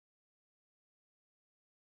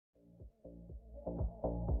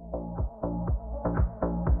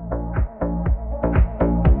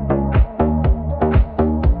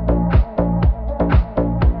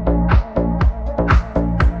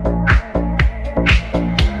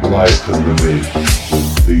Life in the mix with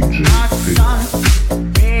DJ filo.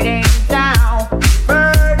 Beating down,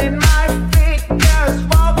 burning my feet, just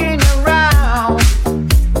walking around.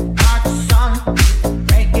 Hot sun,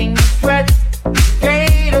 making me sweat.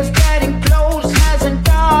 Gators getting close, hasn't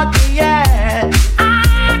got me yet. I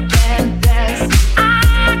can dance, I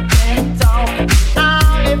can talk.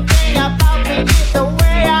 Only thing about me is the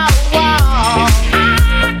way I walk. I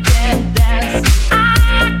can dance, I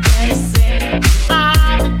can sing.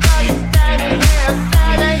 I'm just standing here,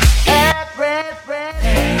 standing everything.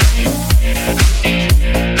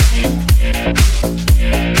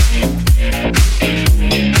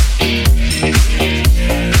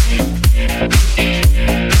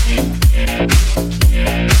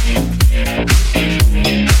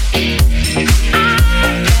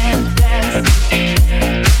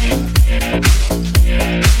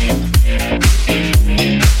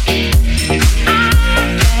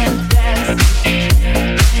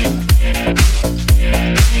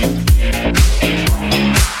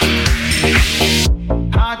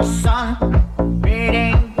 Hot sun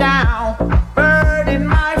beating down, burning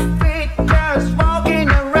my feet, just walking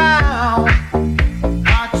around.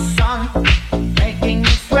 Hot sun making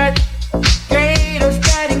me sweat. Gators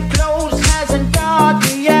getting close, hasn't got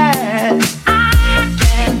me yet. I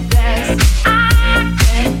can dance, I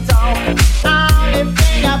can talk. Only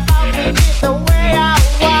thing about me is the way I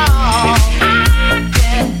walk. I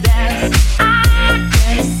can dance, I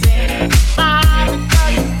can sing. I'm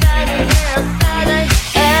just standing here, standing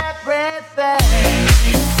everything.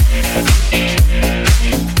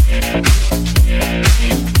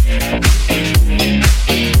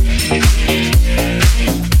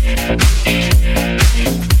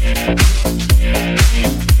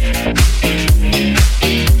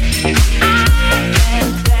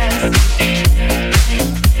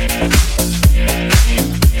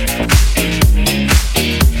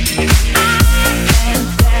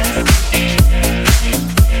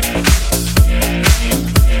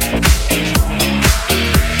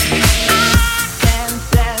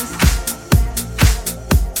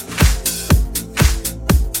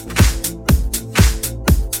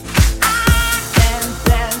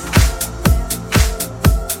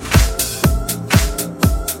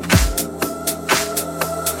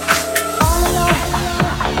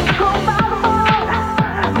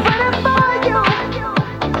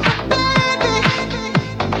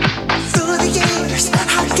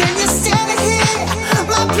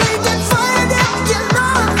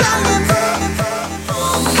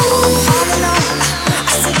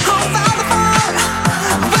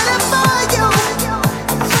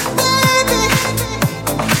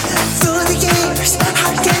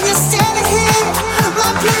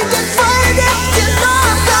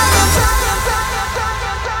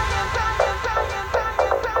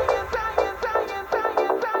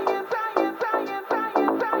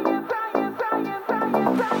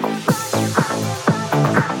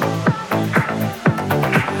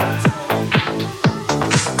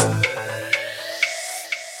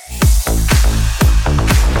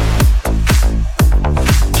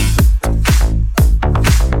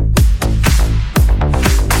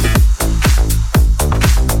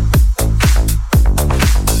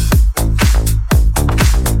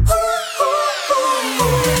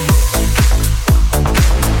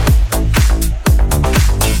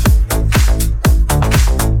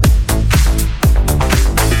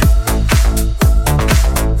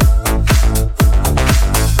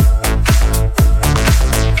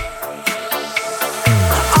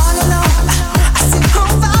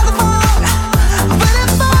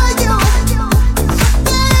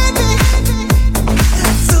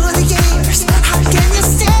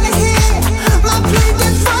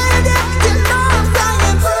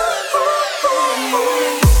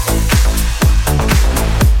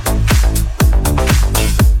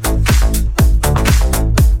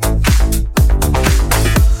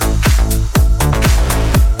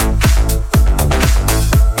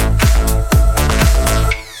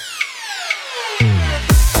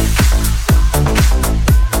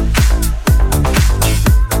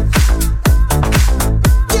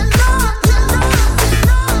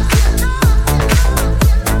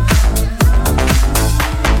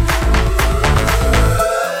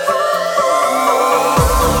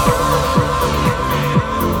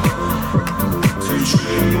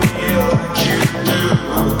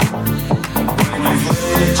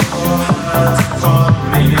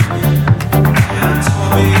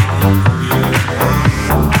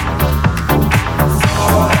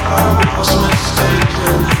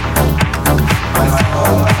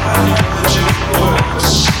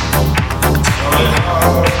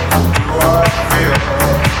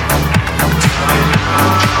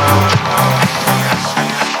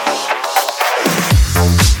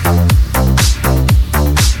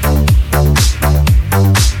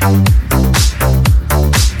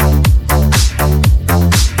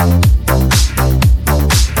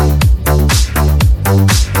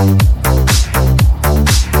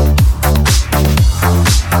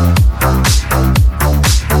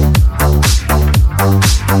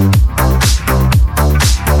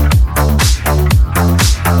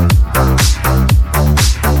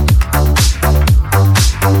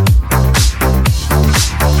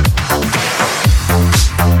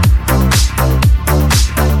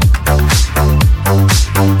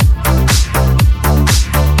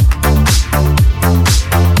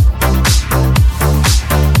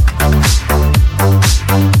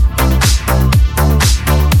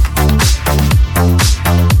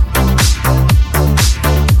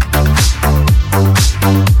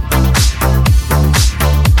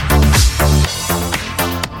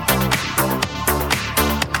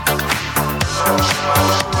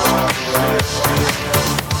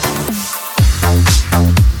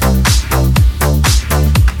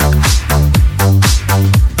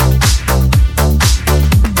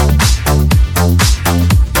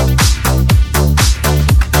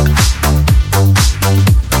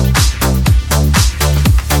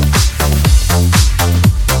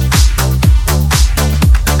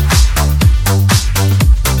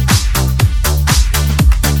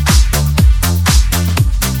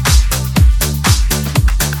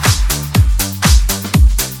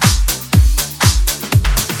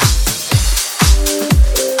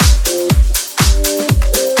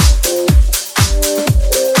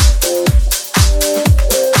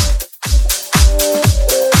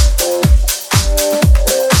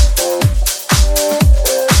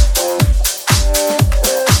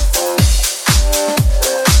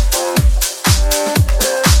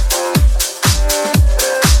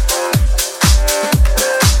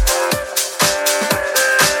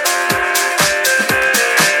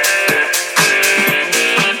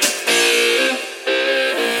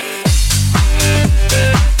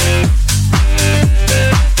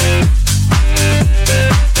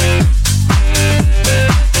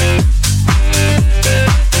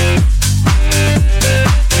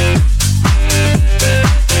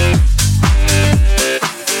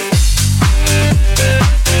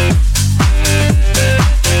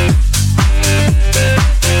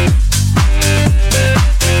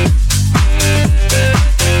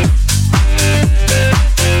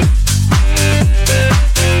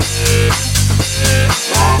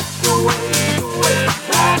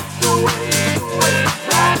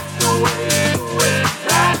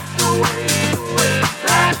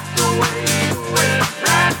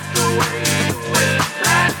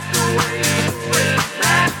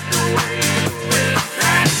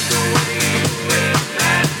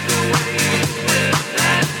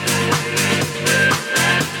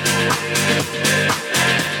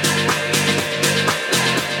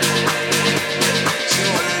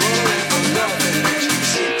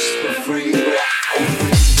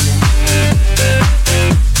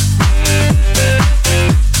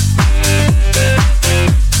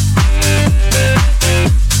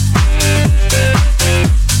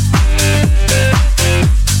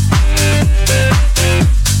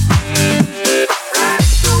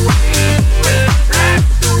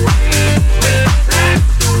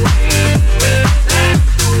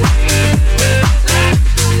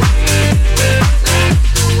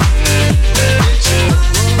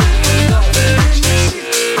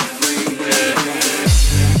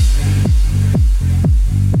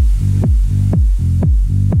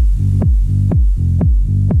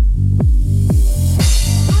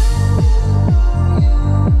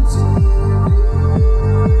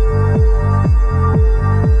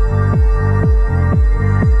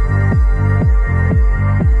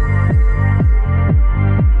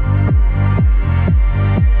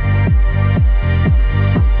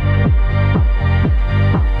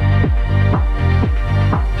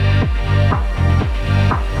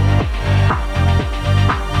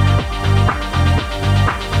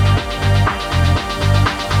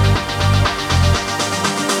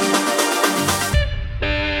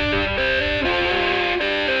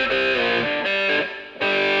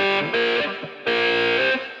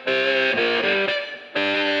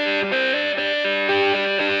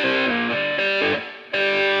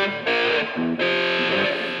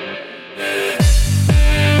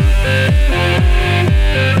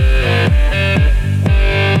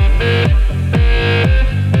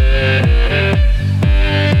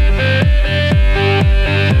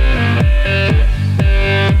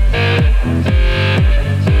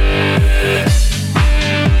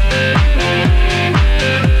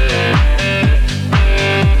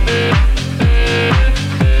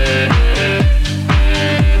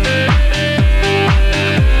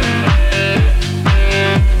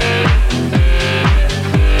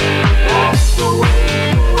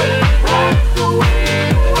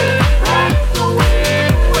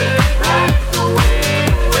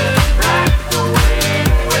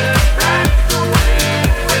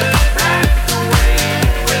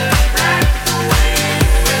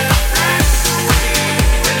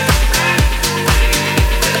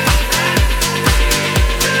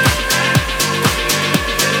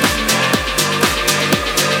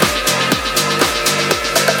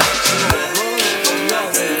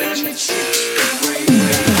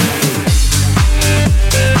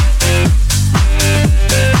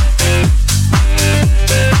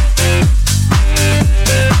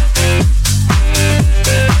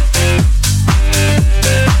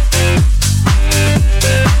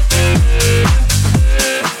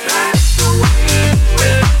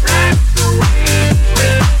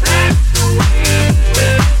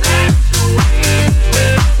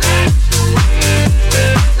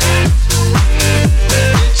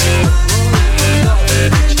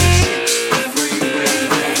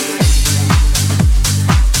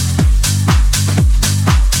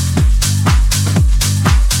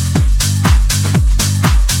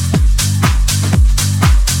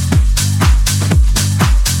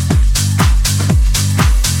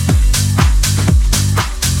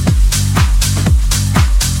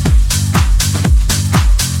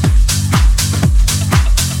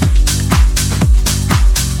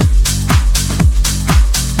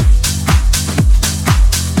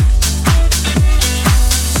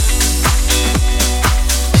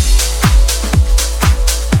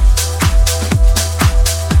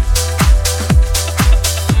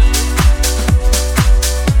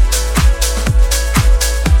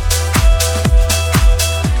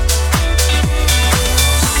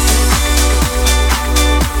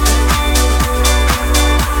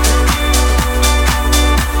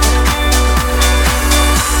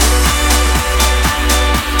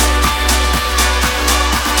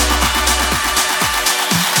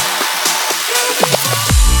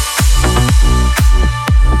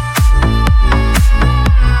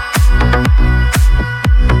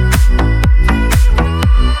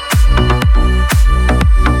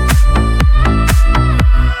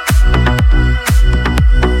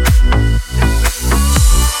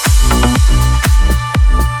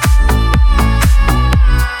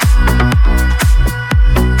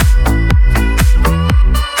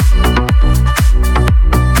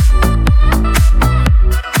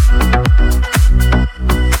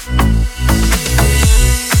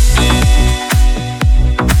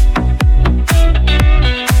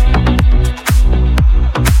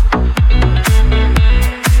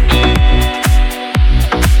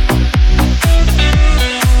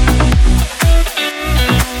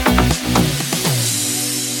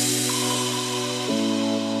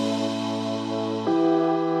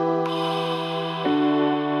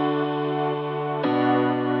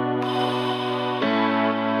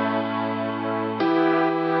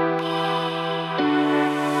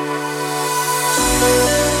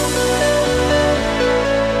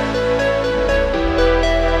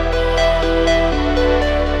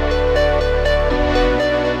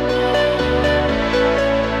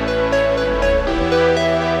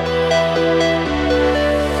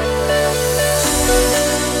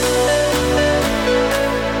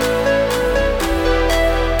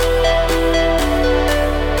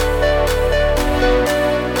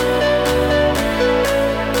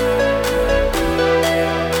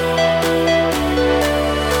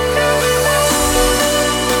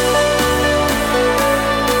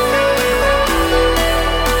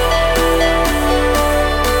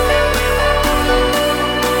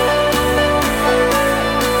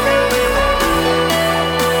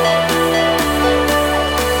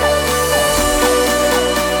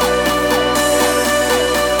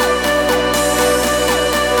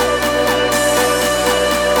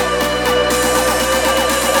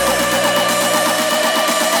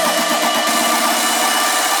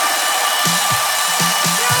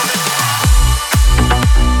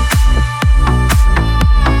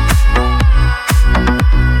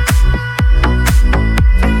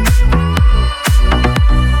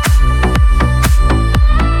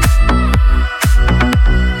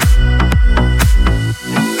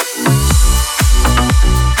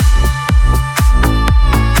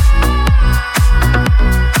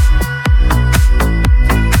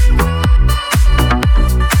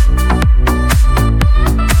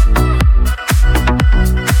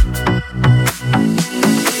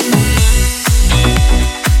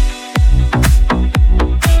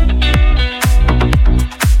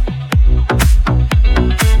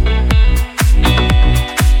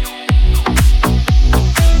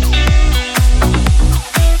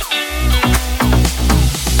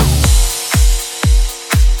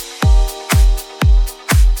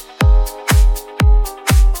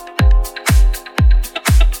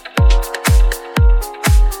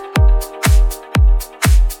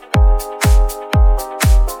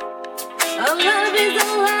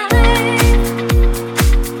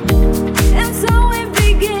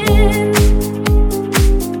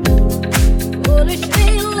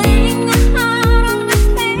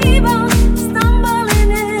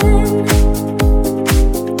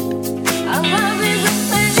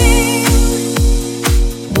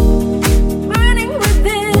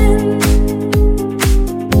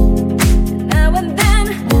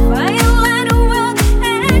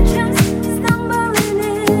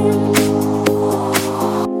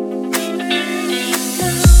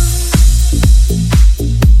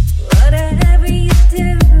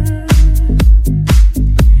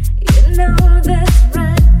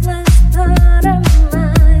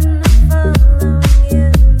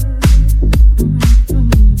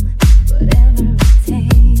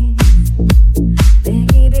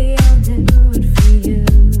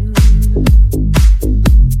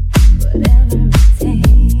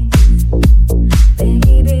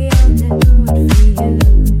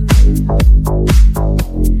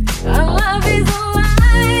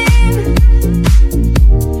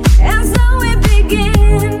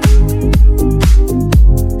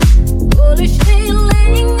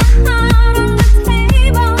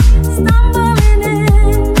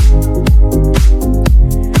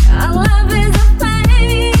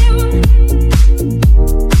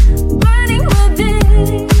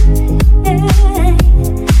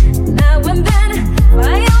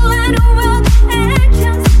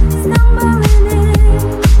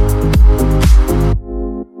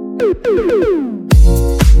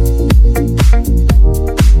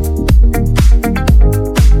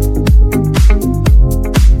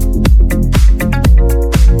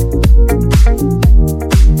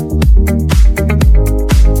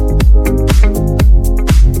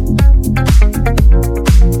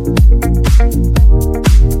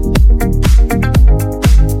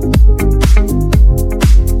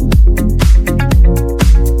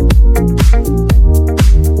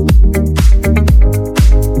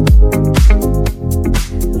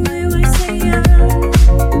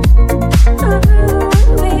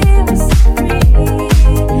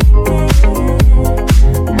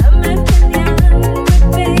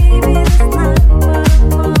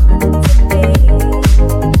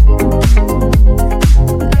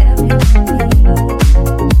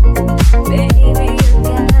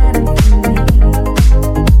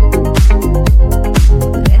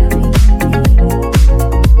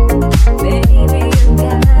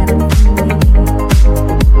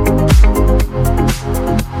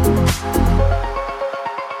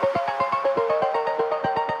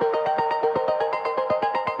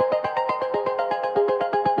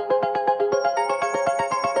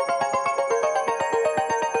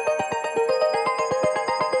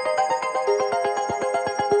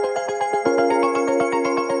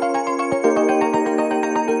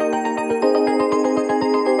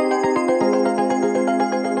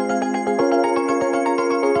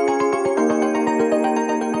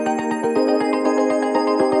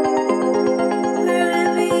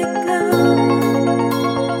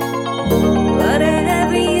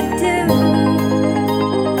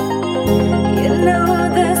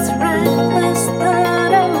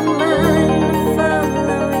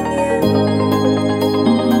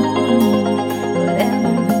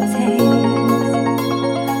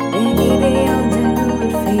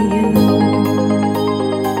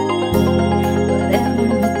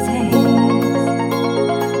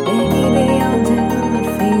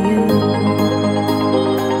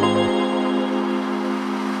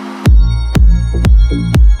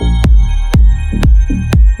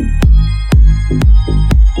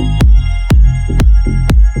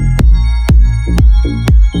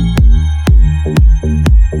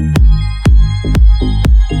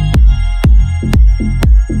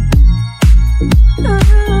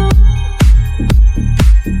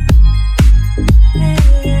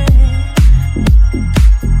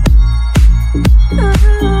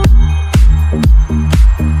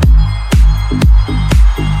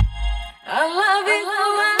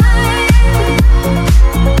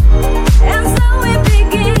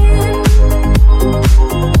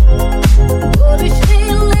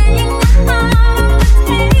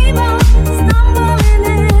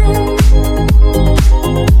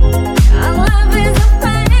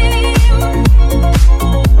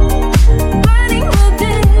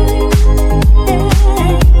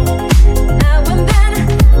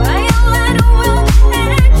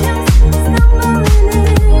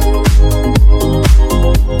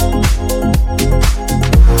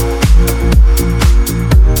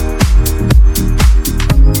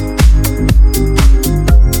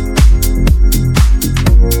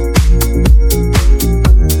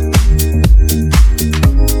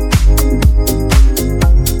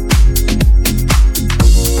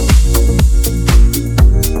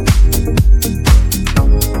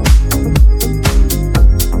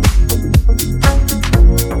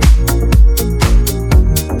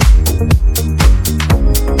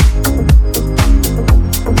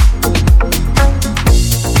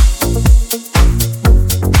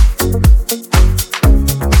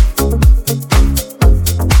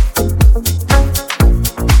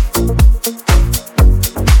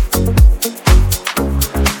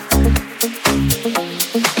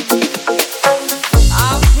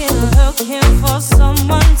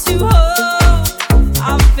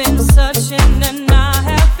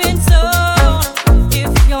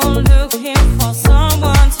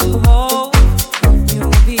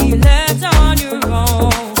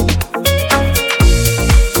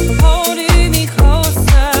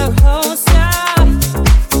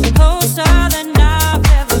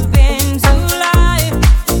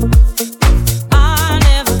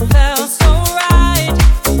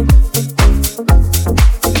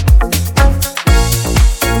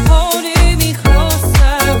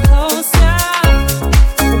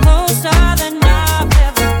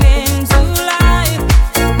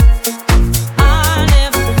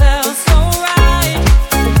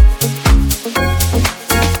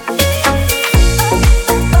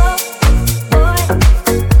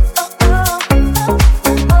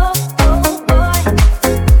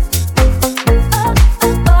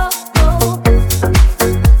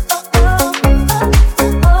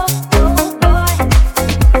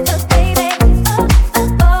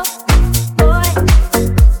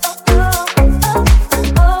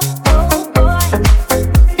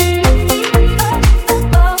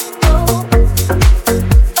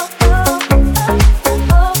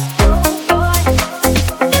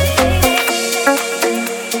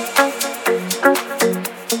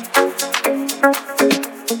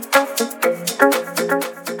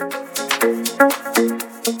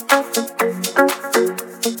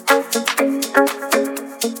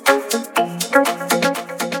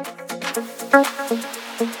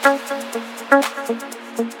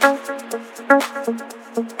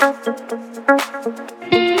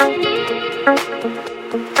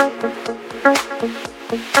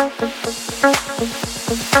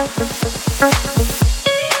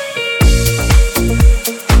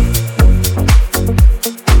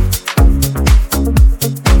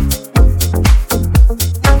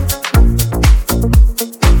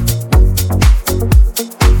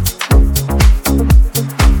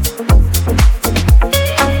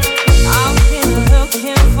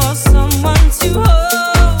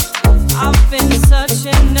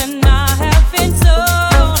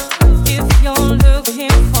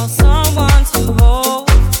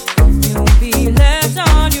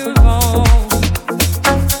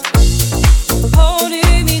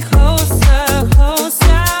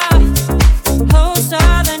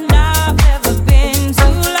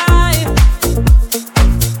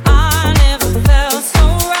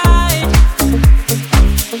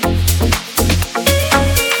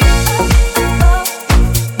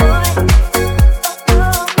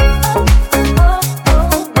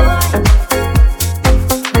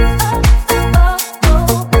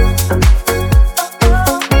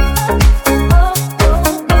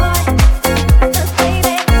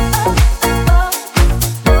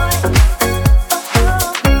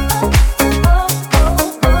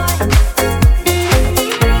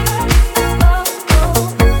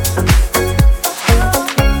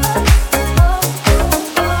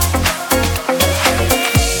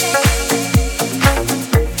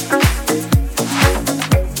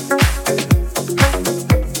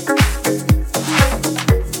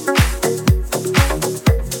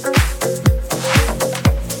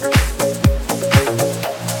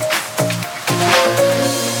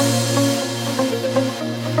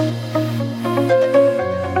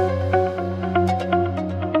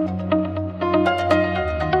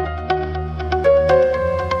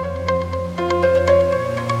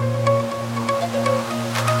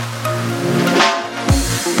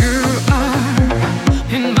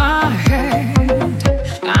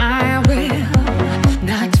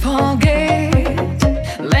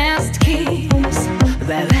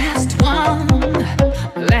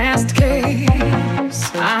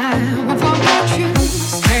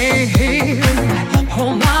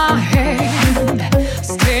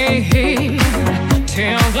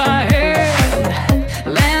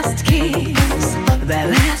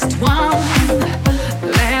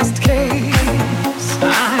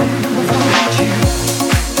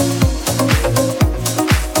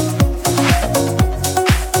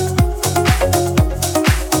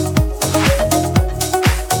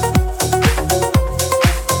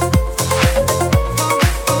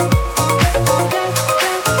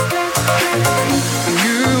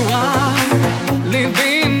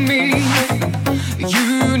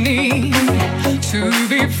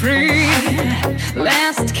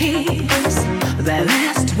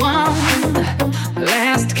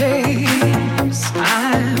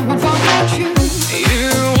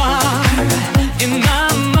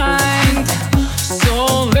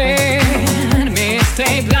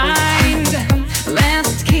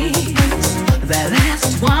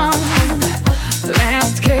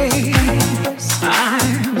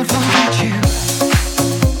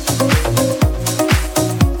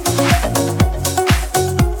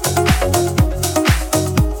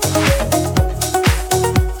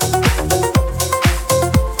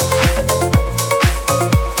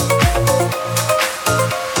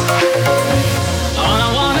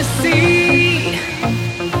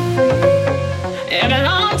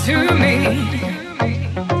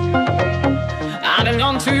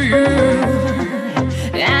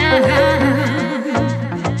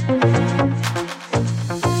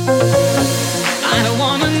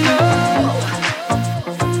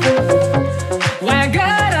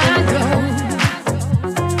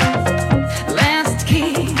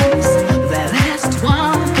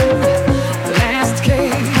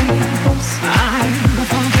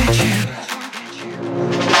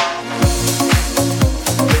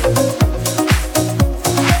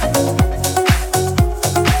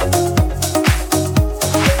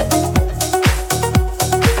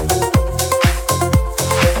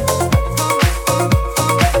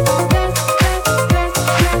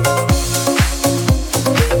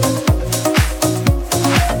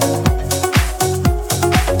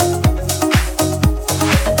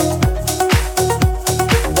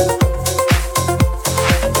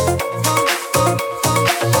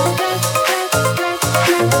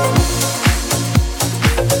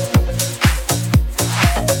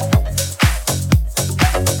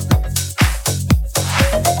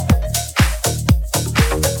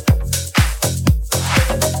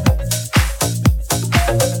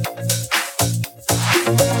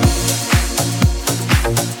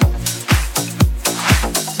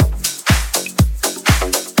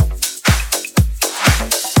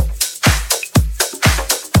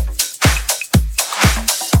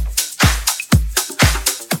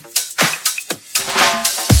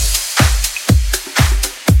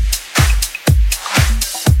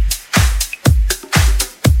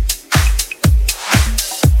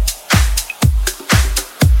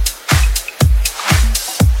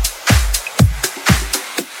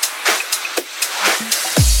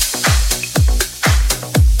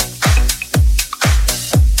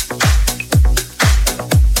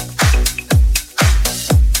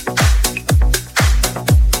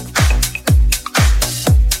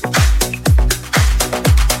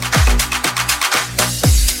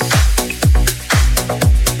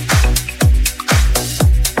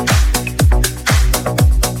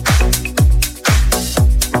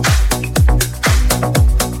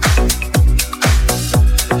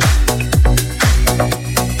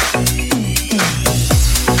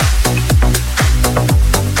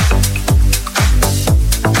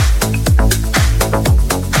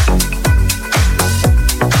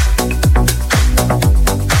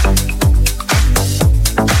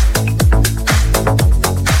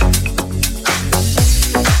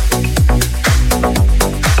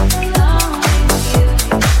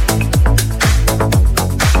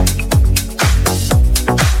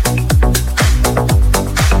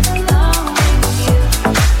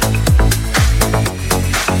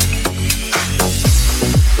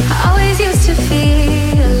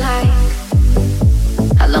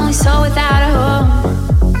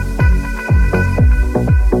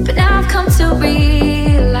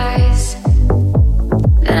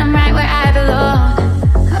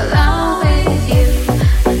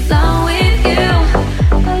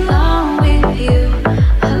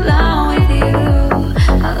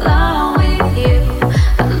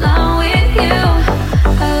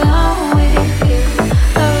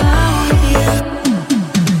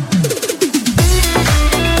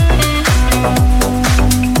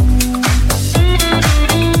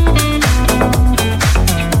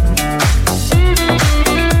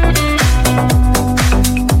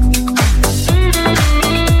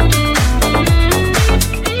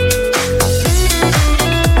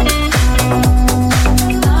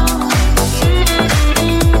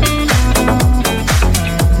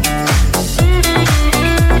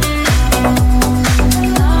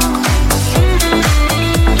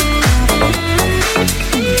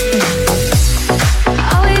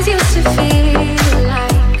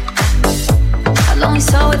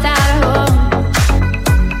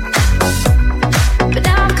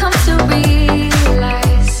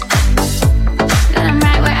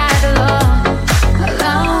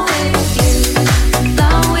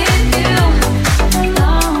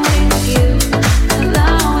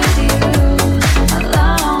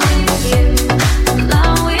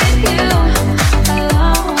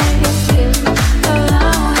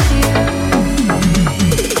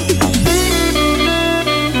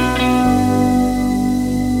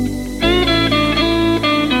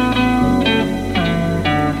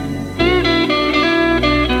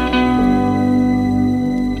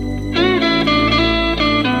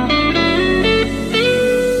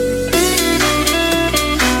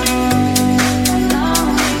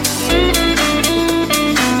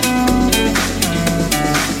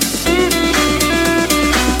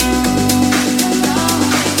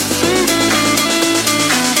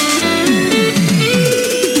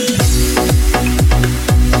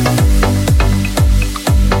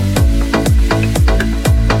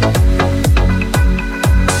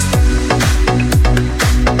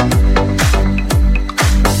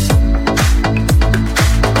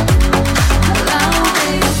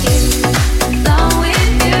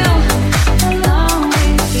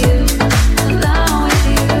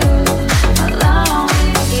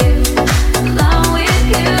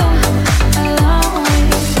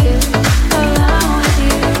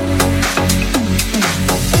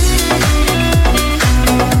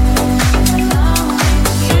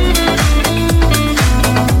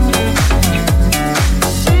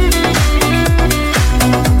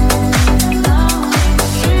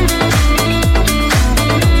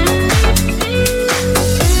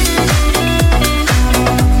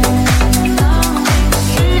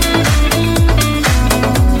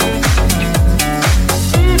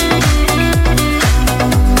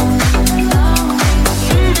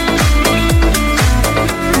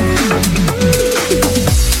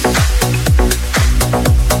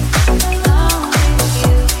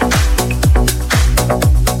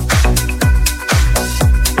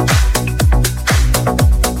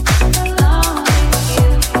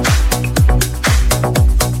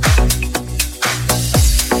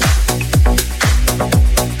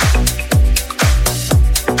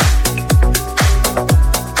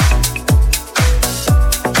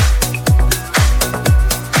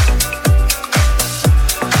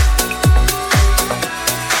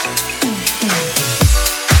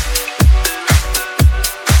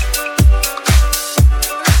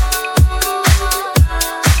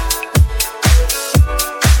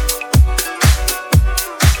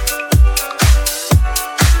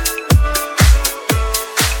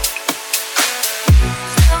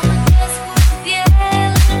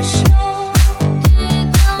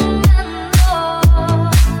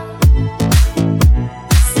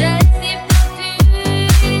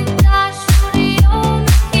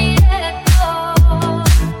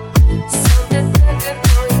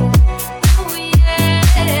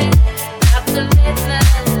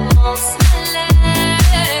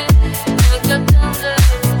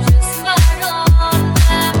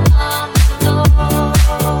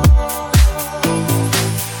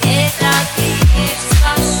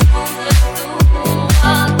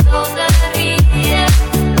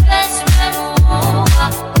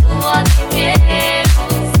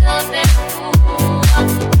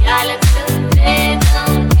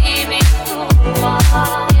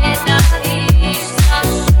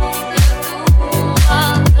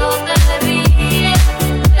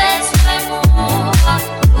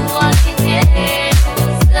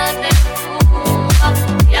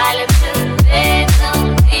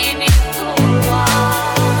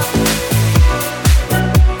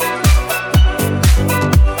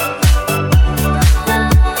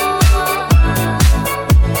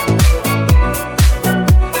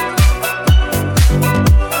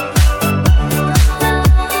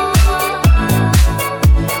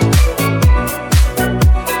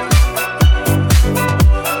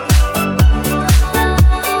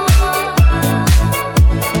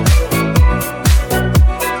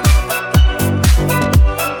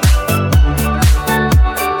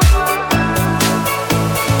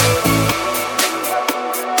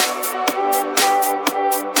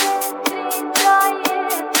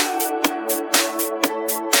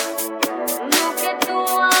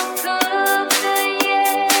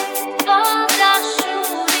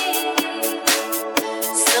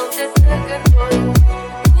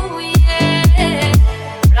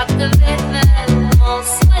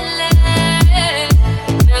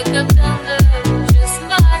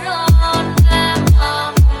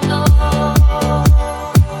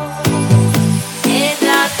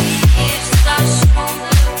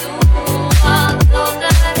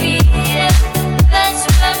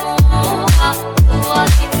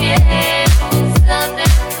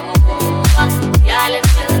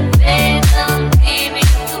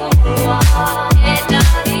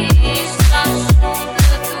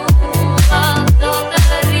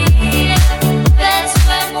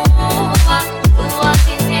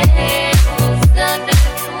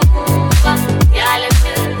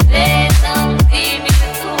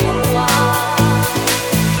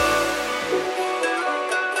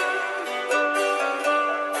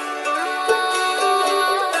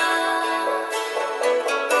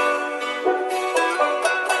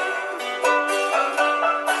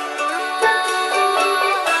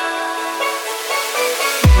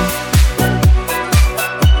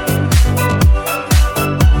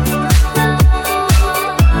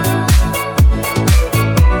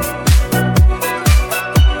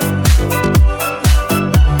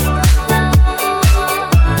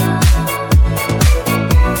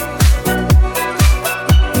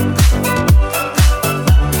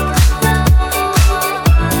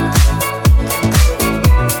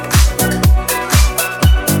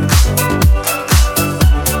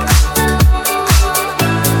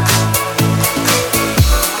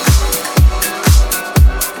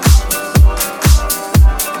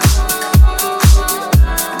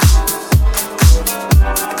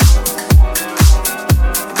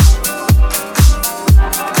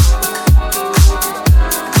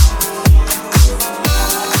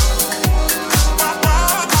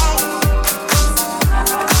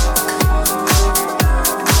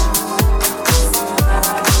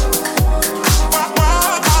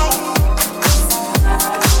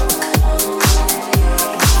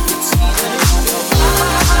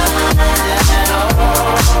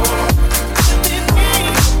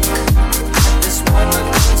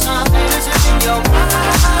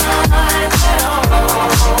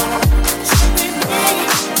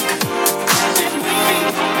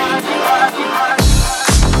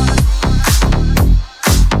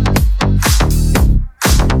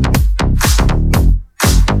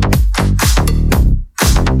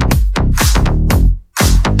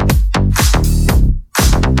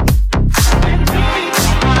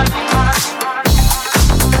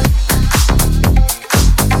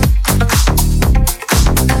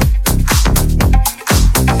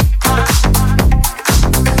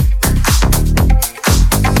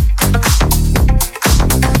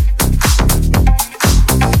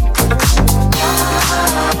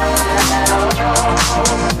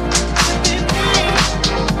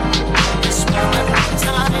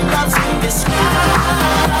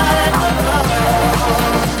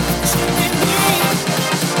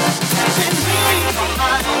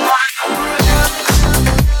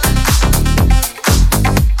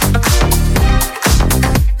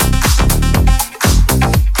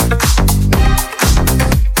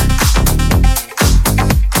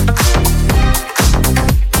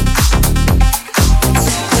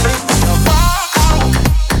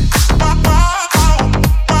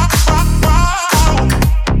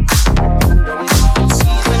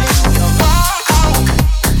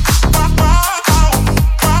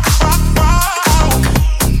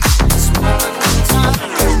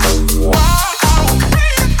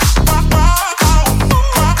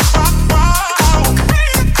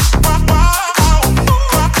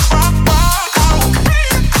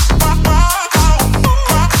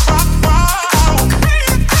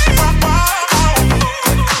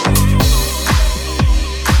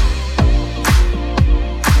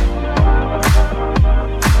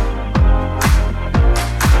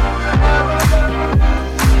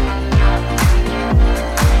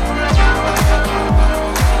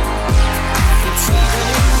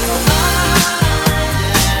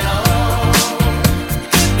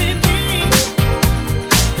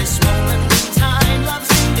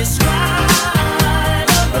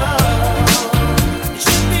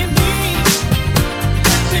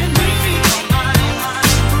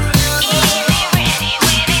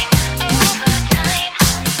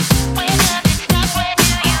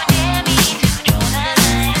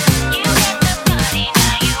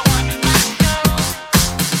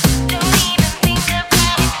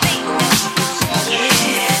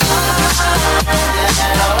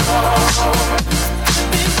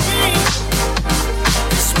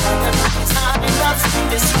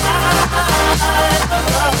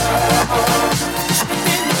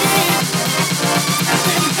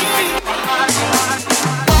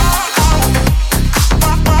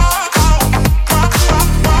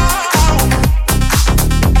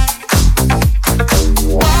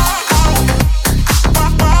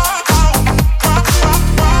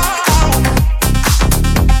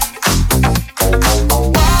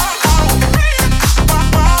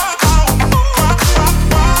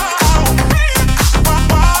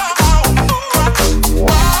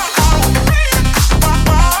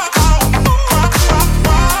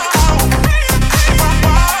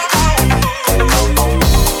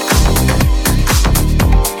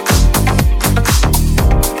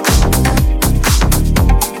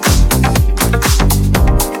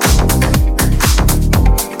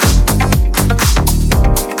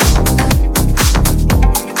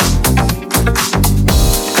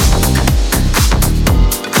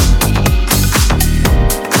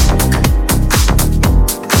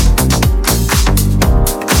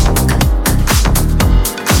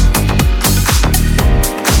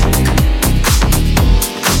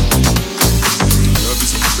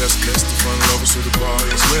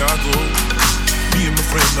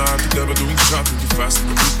 I think never doing something too fast and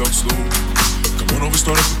we talk slow. Come on over,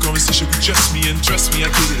 start up a conversation with just me, and trust me, I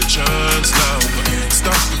give it a chance now.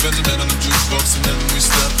 Stop the Benjamin on the jukebox and then we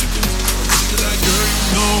start together. Like, girl, you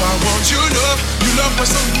know I want your love. You love my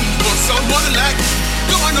song, but someone like me.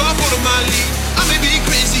 Going off all of my lead. I may be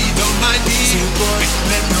crazy, don't mind me. Say boy,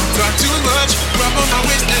 let me talk too much. Grab on my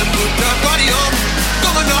waist and put that body on me.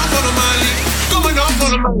 Going off all of my lead. Going off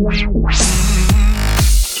all of my lead.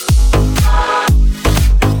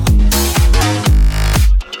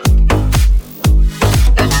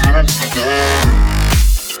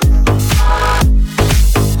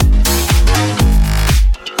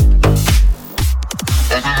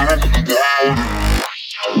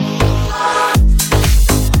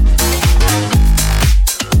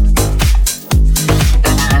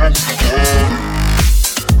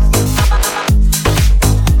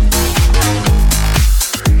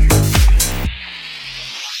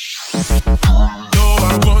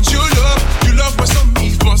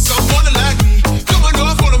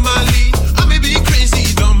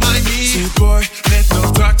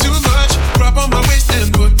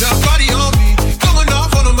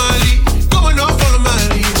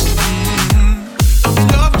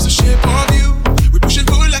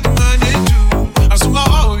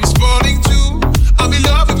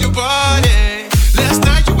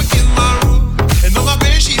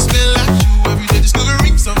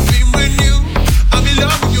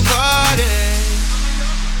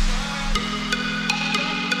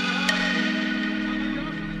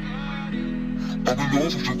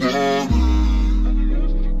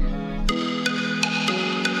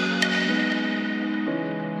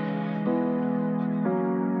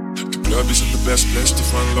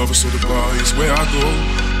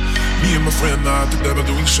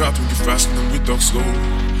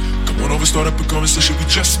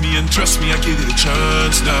 Trust me, I give it a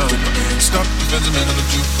chance now. Stop the Benjamin on the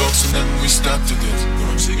jukebox and then we start together.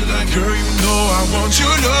 I'm singing like, girl, you know I want your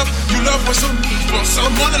love. You love what's on me, for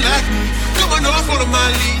someone like me. Coming off all of my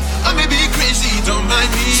lead. I may be crazy, don't mind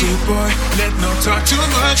me. Say boy, let not talk too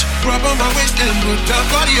much. Grab on my waist and put that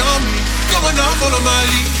body on me. Coming off all of my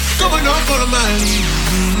lead. Coming off all of my lead.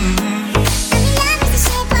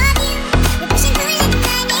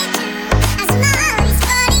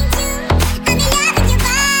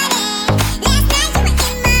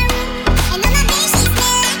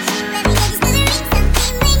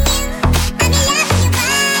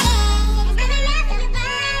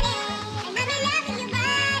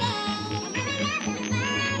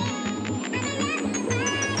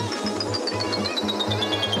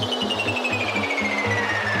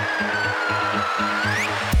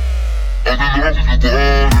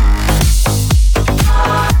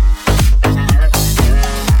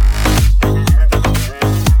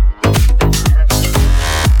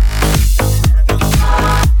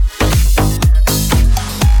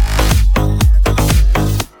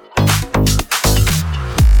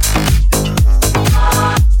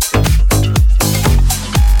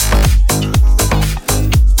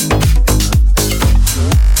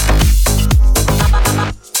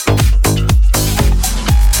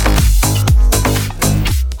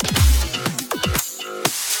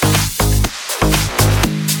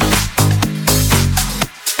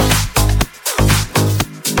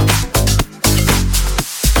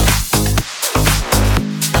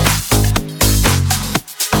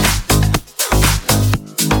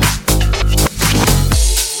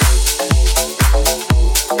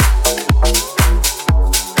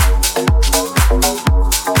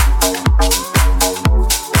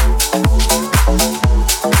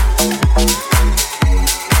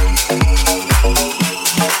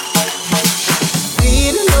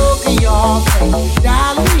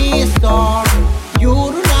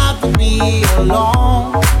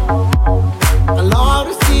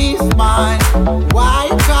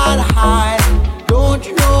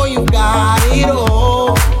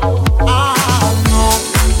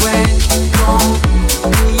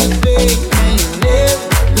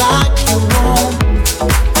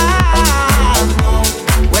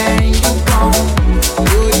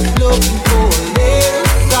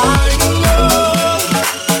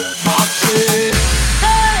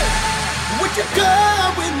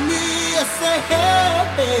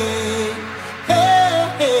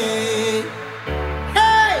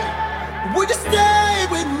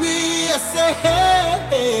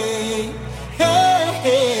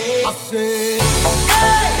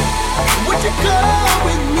 Would you go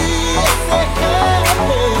with me? I say,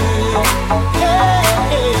 hey.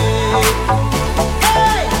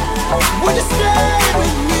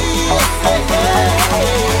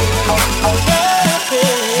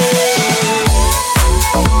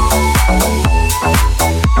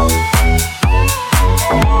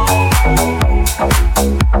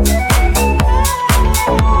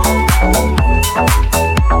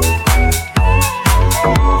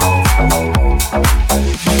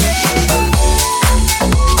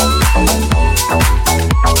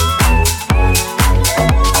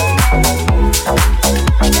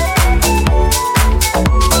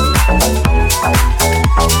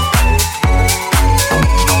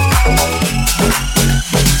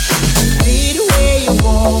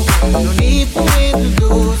 No need for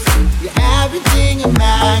introduce. You're everything a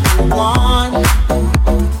man could want.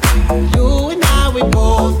 You and I, we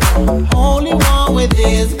both only one with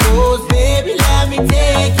this goes. Baby, let me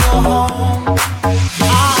take you home.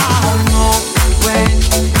 I know when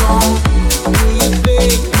you're gone. Do you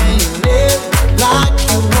think can you live like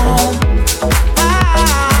you want? I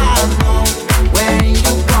know when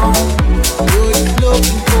you're gone. You're just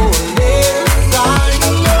looking for a little sign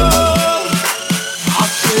of love. I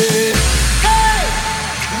said, hey,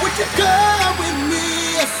 would you come with me?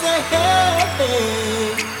 I said, hey,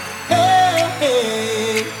 hey,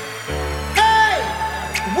 hey, hey,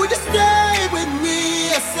 would you stay with me?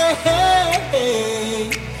 I said, hey,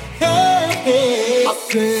 hey, hey, I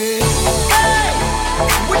said, hey,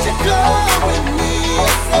 would you come with me? I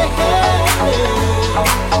said, hey,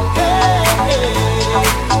 hey,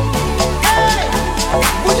 hey,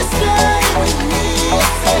 would you stay with me? I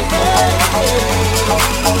said, hey,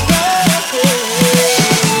 hey, hey.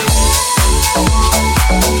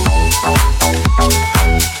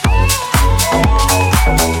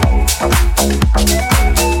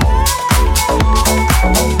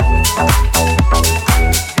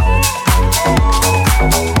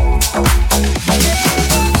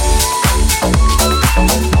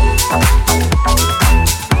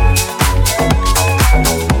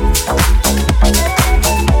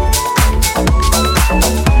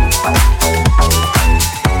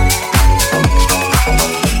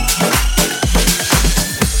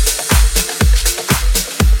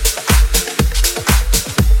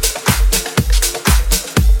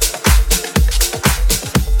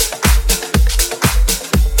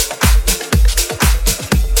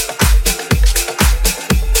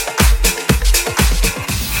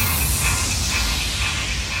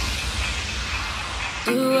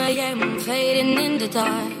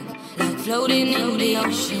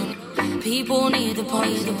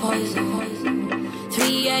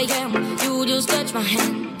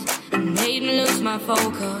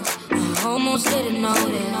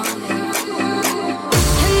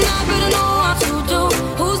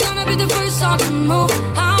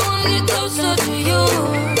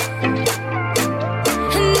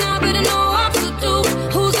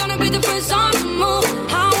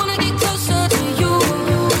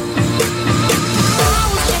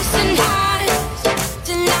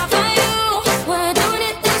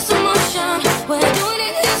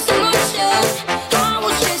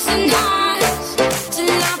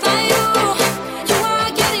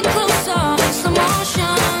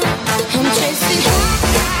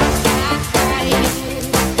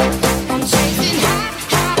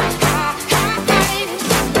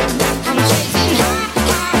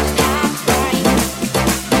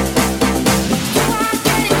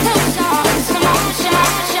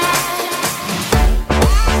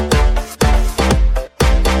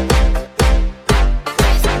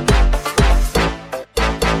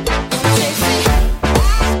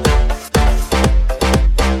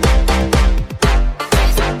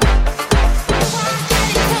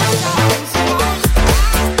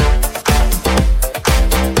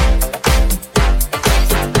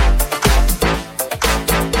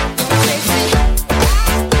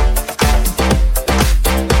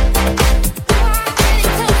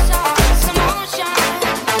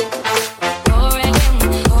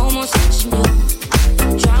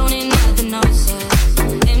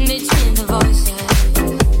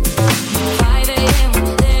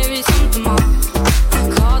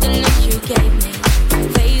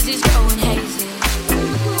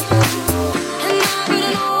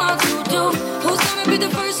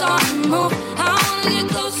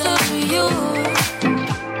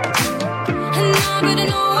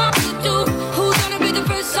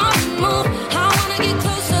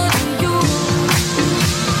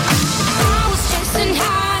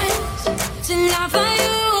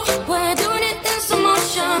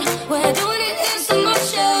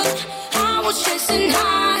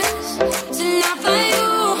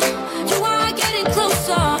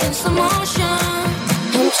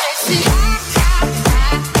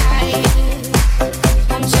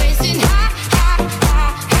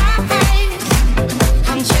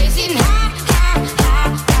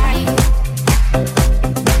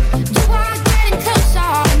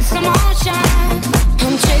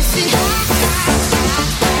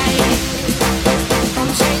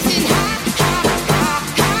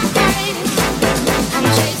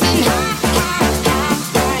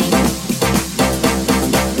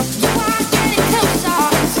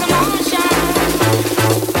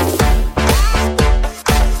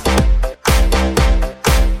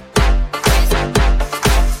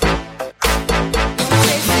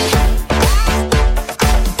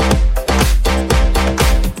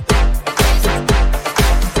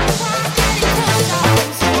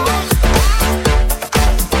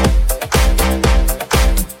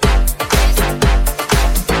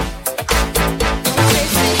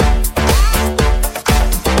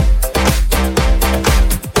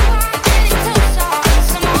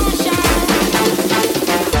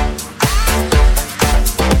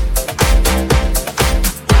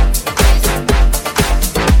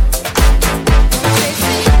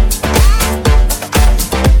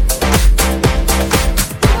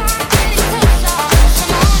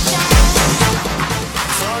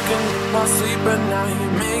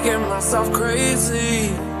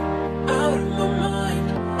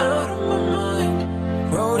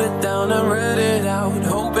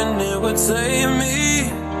 Save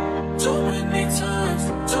me. Too many times,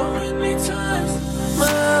 too many times. My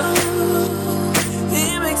love, he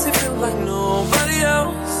makes it feel like nobody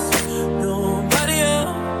else, nobody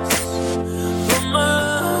else. But my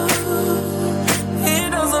love, he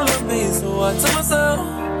doesn't love me, so I tell myself,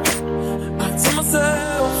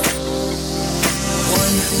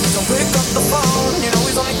 one, don't pick up the phone. You know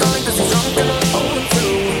he's only calling 'cause he's drunk and alone.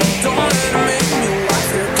 Two, don't let him in you. I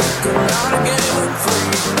still kick him out again. Three,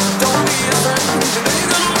 don't be a friend. You know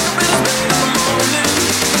you're gonna wake up in his bed in the morning.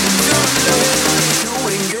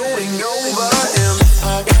 You ain't over him.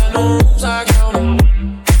 I got no rules, I count him.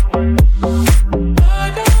 I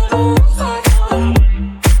got no rules, I count him.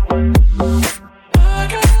 I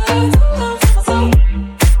got no rules, I count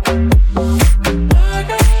him.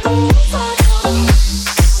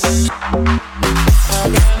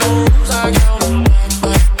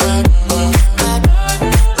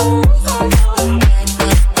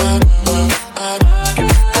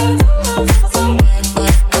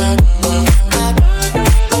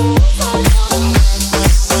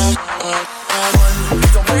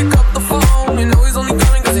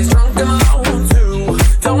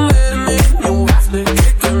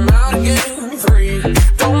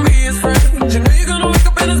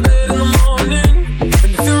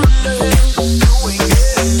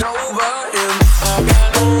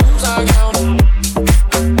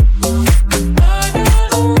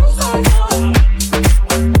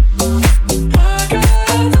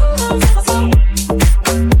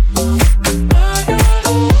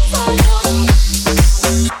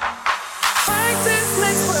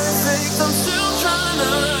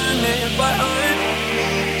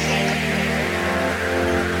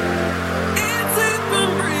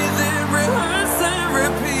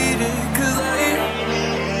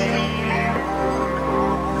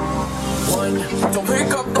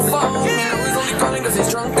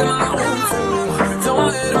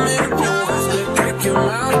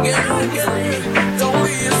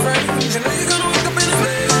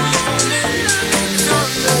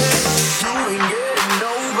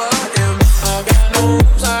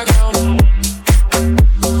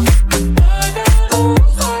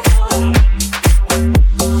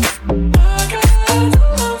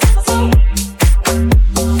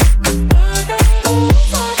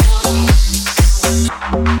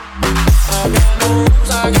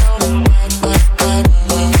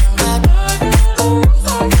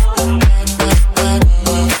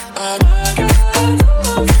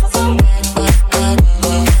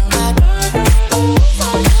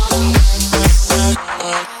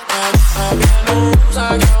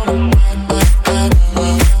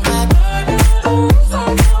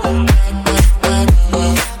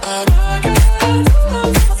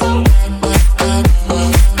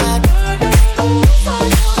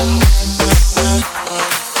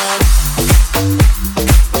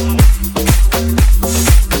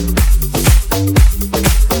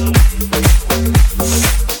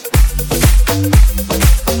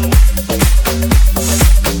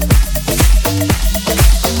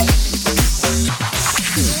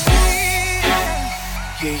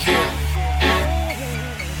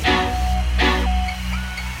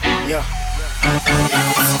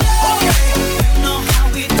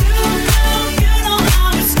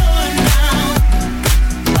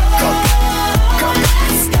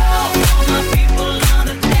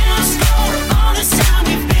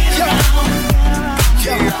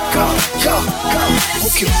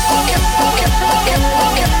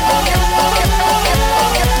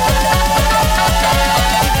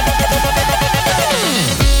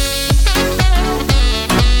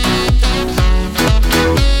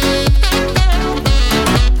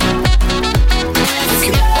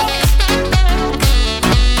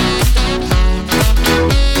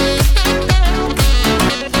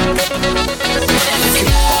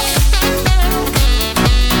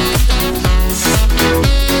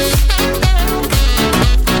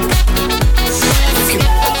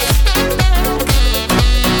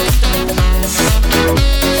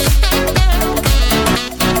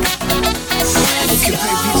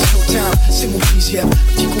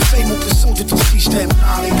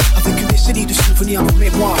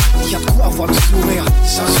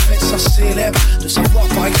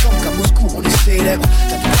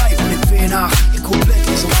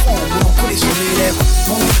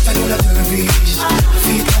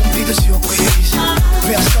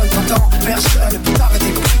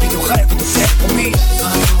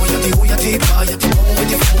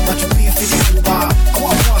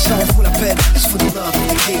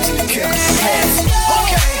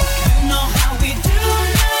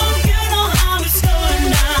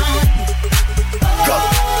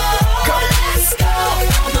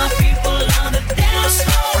 People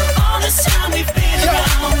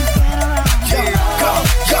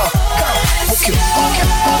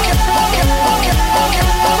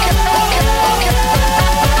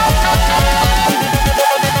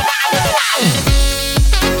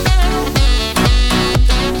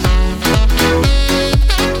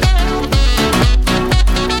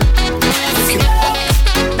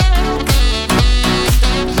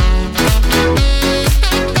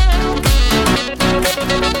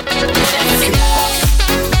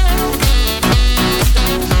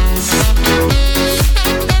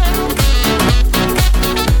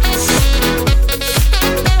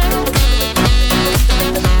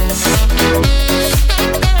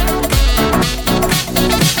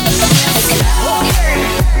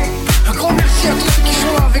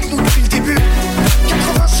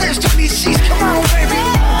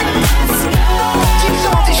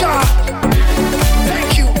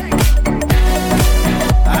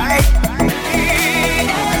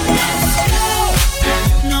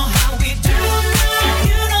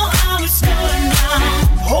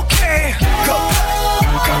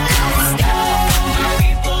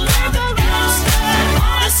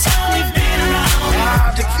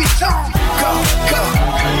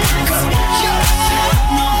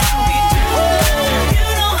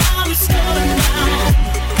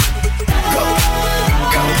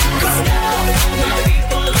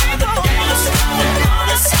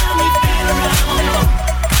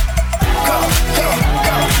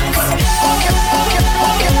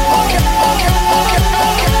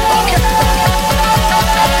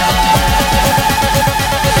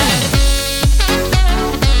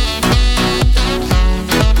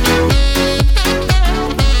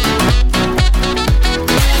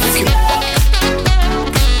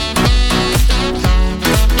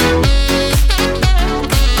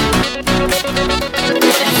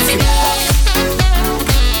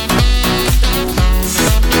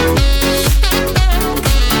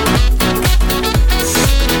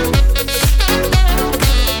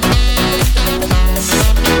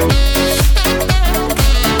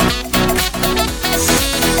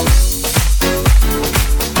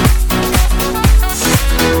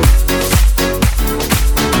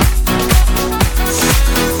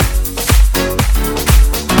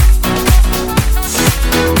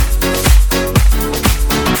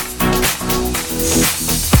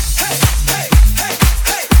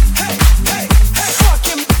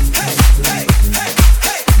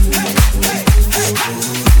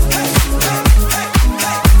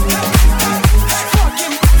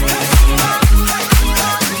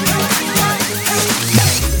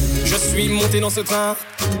monter dans ce train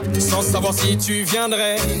sans savoir si tu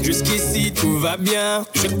viendrais. Jusqu'ici tout va bien,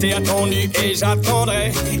 je t'ai attendu et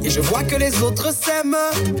j'attendrai. Et je vois que les autres s'aiment,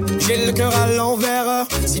 j'ai le cœur à l'envers.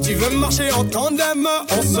 Si tu veux marcher en tandem,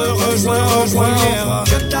 on se rejoint en première.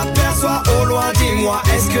 Je t'aperçois au loin, dis-moi,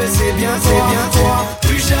 est-ce que c'est bien toi?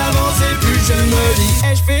 Plus j'avance et plus je me dis,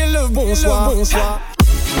 ai-je fait le bon choix?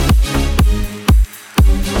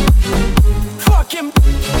 Fuck him.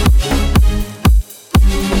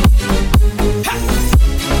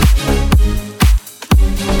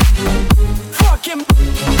 Fuck him.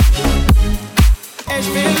 Ai-je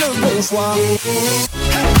fait le bon choix?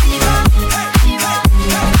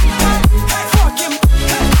 Fuck him.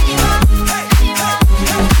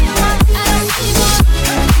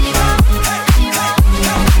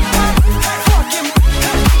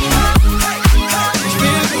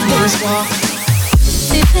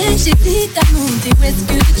 C'est vrai, j'hésite à monter, où est-ce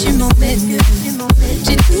que tu m'emmènes?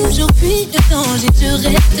 J'ai toujours pris le temps, je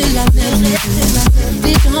reste la même.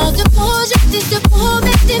 Les gens te projettent, te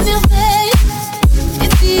promettent des merveilles. Et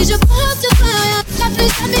si je pense rien, ça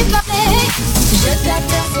peut jamais pareil. Je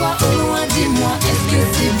t'aperçois au loin, dis-moi, est-ce que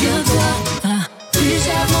c'est bien toi? Plus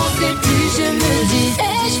j'avance et plus je me dis,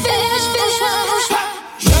 je fais le choix.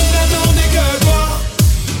 Je n'attendais que toi.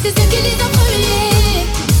 C'est ce qui les a premiers.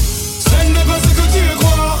 Ce n'est pas ce que tu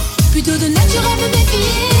crois. Plutôt de nature à me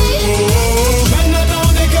méfier. Je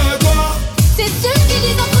n'attendais que toi. C'est ceux qui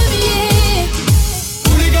les ont premiers.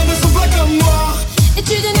 Tous les gars ne sont pas comme moi. Et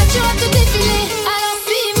tu de nature à te défiler. Alors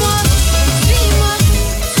suis-moi, suis-moi,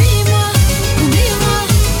 suis-moi, oublie-moi.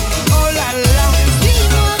 Oh là là.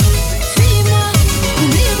 Suis-moi, suis-moi,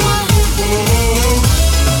 oublie-moi.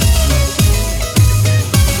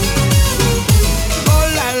 Oh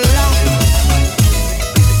là là.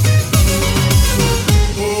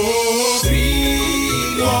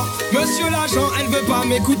 Suis-moi. Monsieur l'agent, elle veut pas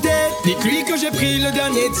m'écouter. Dites-lui que j'ai pris le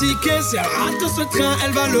dernier ticket. Si elle rate ce train,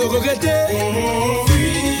 elle va le regretter.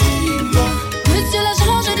 Suis-moi. Monsieur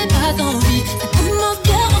l'agent, je n'ai pas envie. Ça commence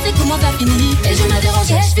bien, on sait comment ça finit. Et je m'interroge,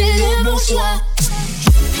 je fais le bon choix.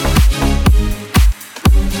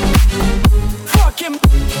 Fuck him.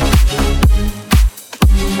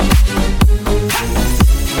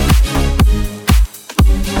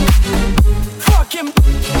 Fuck him.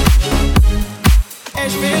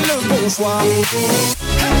 Ai-je fait le bon choix?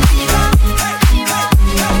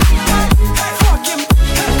 Fuck him.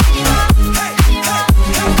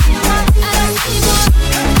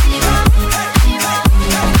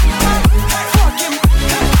 Fuck him.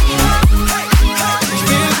 J'ai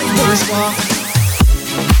fait le bon choix.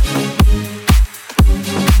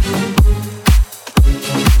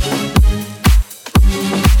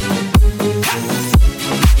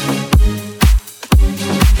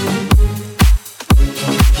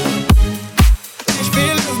 J'ai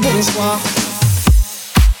fait le bon choix.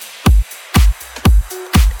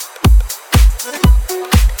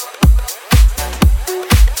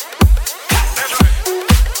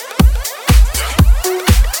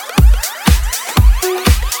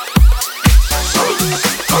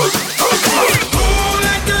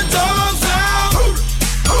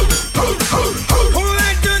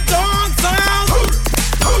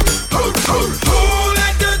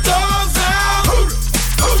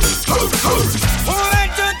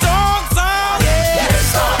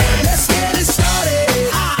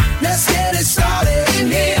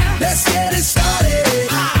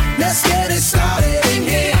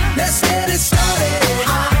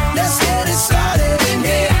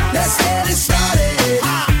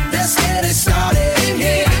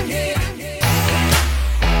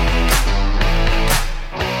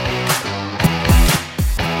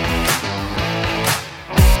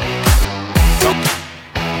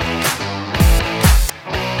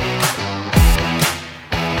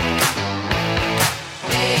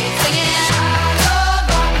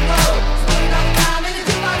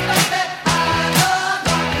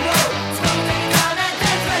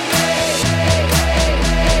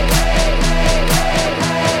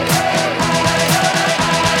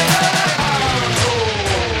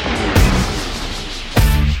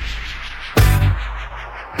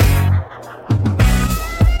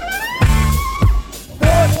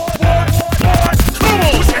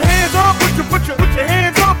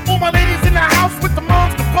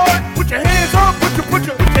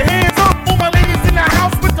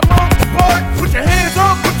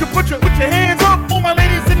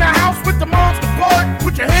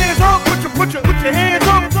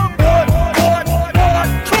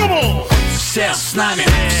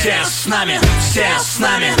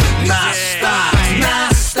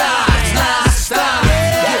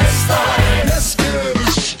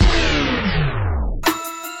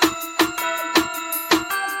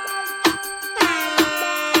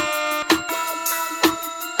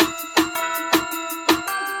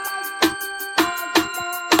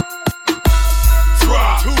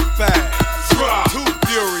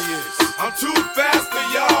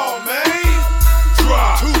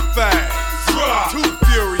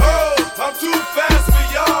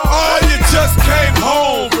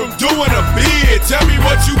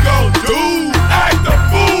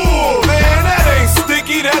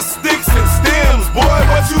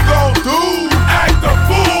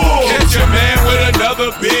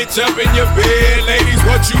 Jump in your bed, ladies,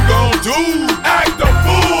 what you gon' do?